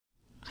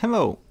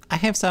Hello, I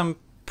have some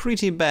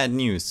pretty bad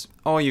news,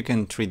 or you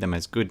can treat them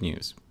as good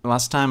news.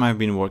 Last time I've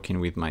been working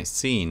with my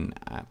scene,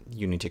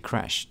 Unity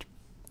crashed.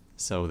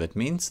 So that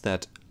means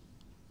that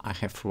I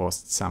have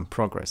lost some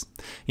progress.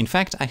 In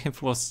fact, I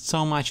have lost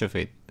so much of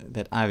it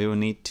that I will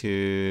need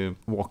to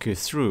walk you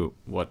through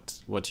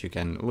what you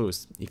can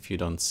lose if you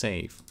don't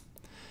save.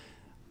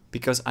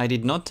 Because I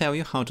did not tell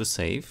you how to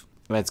save,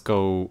 let's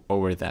go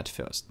over that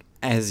first.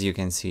 As you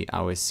can see,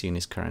 our scene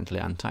is currently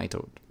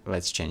untitled.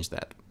 Let's change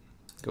that.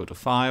 Go to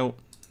File,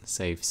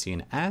 Save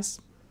Scene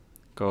As,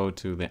 go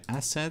to the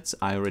Assets.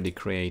 I already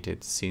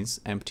created scenes,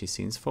 empty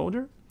scenes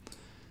folder.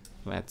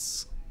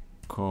 Let's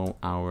call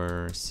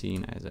our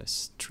scene as a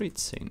street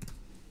scene.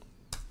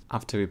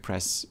 After we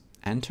press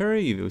Enter,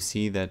 you will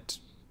see that,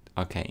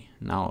 okay,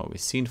 now our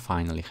scene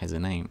finally has a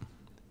name.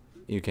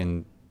 You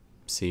can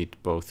see it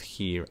both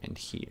here and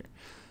here.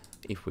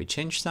 If we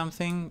change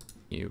something,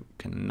 you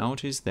can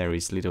notice there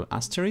is little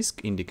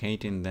asterisk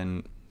indicating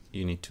then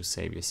you need to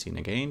save your scene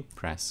again.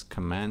 Press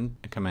Command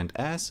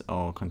S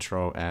or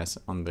Control S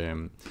on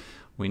the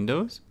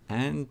Windows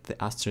and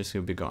the asterisk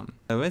will be gone.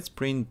 So let's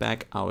bring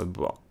back our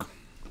block.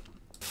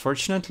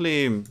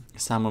 Fortunately,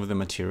 some of the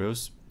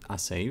materials are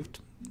saved,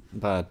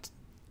 but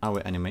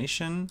our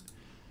animation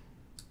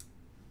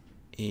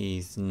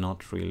is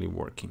not really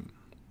working.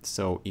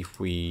 So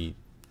if we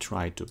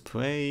try to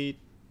play,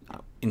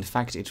 in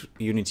fact,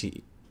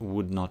 Unity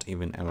would not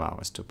even allow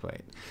us to play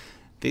it.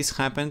 This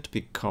happened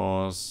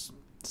because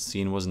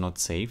scene was not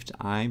saved,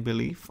 I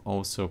believe.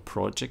 Also,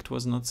 project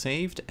was not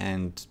saved,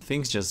 and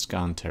things just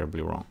gone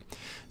terribly wrong.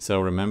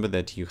 So remember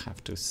that you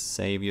have to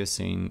save your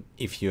scene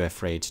if you're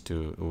afraid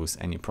to lose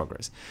any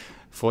progress.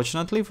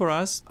 Fortunately for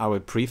us, our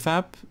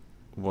prefab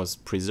was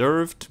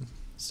preserved,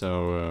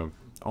 so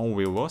all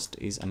we lost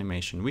is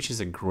animation, which is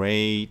a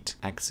great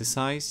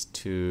exercise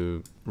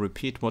to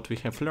repeat what we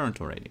have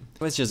learned already.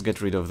 Let's just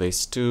get rid of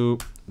these two,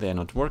 they're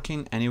not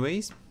working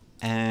anyways,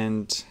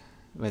 and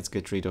let's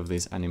get rid of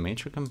this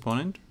animator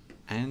component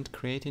and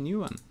create a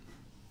new one.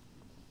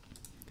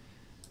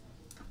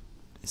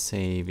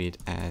 Save it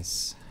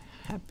as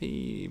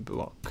happy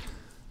block.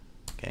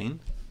 Again,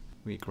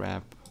 we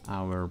grab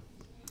our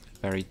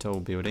very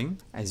tall building.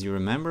 As you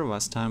remember,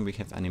 last time we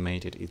have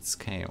animated its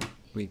scale.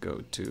 We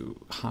go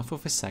to half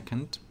of a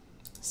second,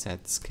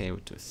 set scale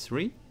to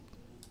 3,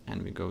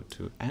 and we go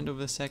to end of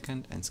the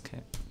second and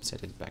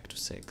set it back to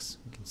 6.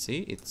 You can see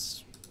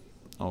it's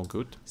all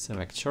good.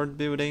 Select short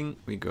building,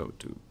 we go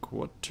to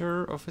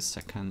quarter of a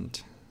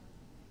second,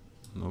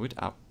 move it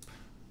up.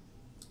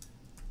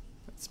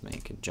 Let's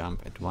make it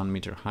jump at 1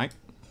 meter height.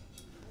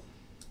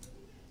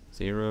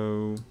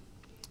 0,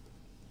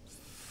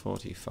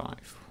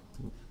 45,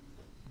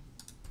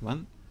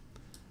 1,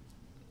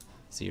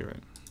 0.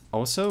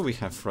 Also, we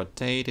have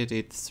rotated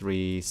it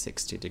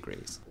 360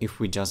 degrees. If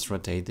we just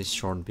rotate this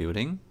short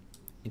building,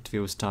 it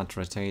will start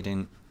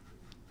rotating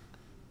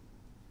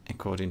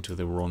according to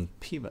the wrong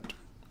pivot.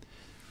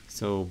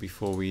 So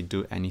before we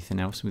do anything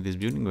else with this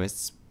building,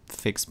 let's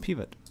fix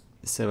pivot.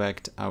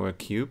 Select our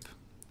cube,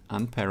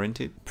 unparent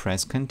it,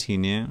 press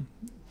continue,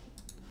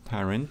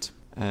 parent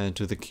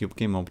to the cube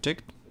game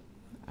object,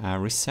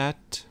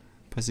 reset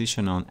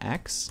position on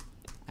X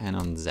and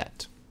on Z.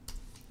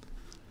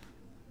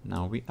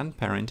 Now we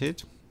unparent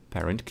it,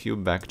 parent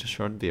cube back to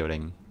short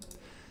building.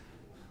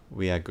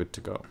 We are good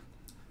to go.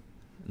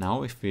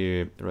 Now if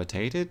we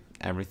rotate it,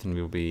 everything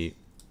will be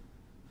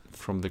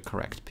from the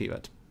correct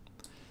pivot.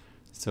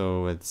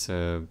 So let's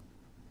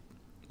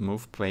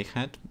move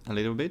playhead a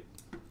little bit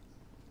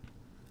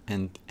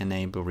and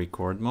enable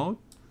record mode.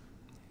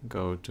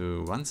 Go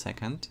to 1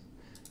 second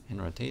and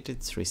rotate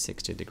it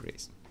 360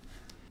 degrees.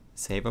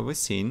 Save our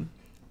scene.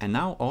 And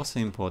now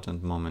also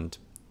important moment,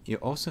 you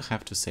also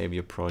have to save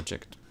your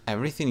project.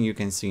 Everything you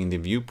can see in the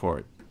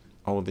viewport,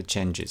 all the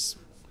changes,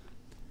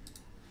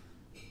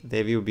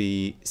 they will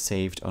be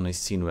saved on a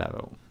scene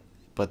level.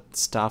 But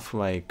stuff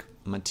like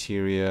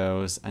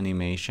materials,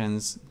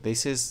 animations,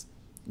 this is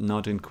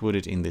not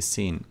included in the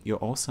scene. You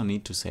also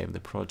need to save the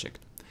project.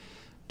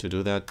 To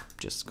do that,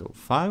 just go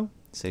File,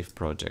 Save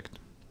Project.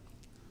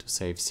 To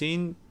save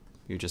scene,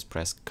 you just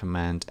press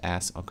Command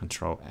S or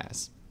Control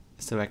S.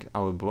 Select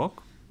our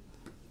block,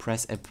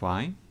 press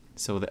Apply,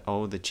 so that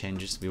all the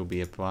changes will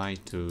be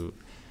applied to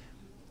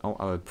all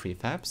our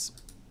prefabs.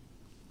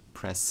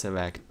 Press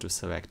Select to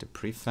select a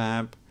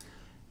prefab.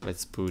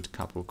 Let's put a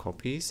couple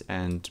copies,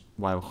 and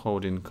while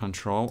holding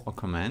Control or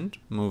Command,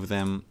 move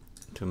them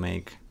to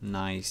make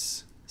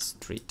nice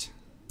street.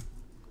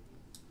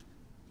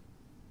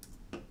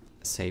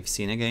 Save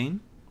scene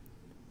again,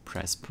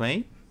 press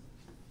play,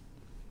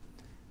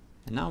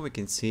 and now we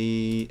can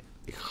see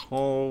the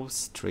whole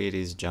street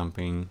is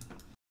jumping.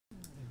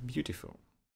 Beautiful.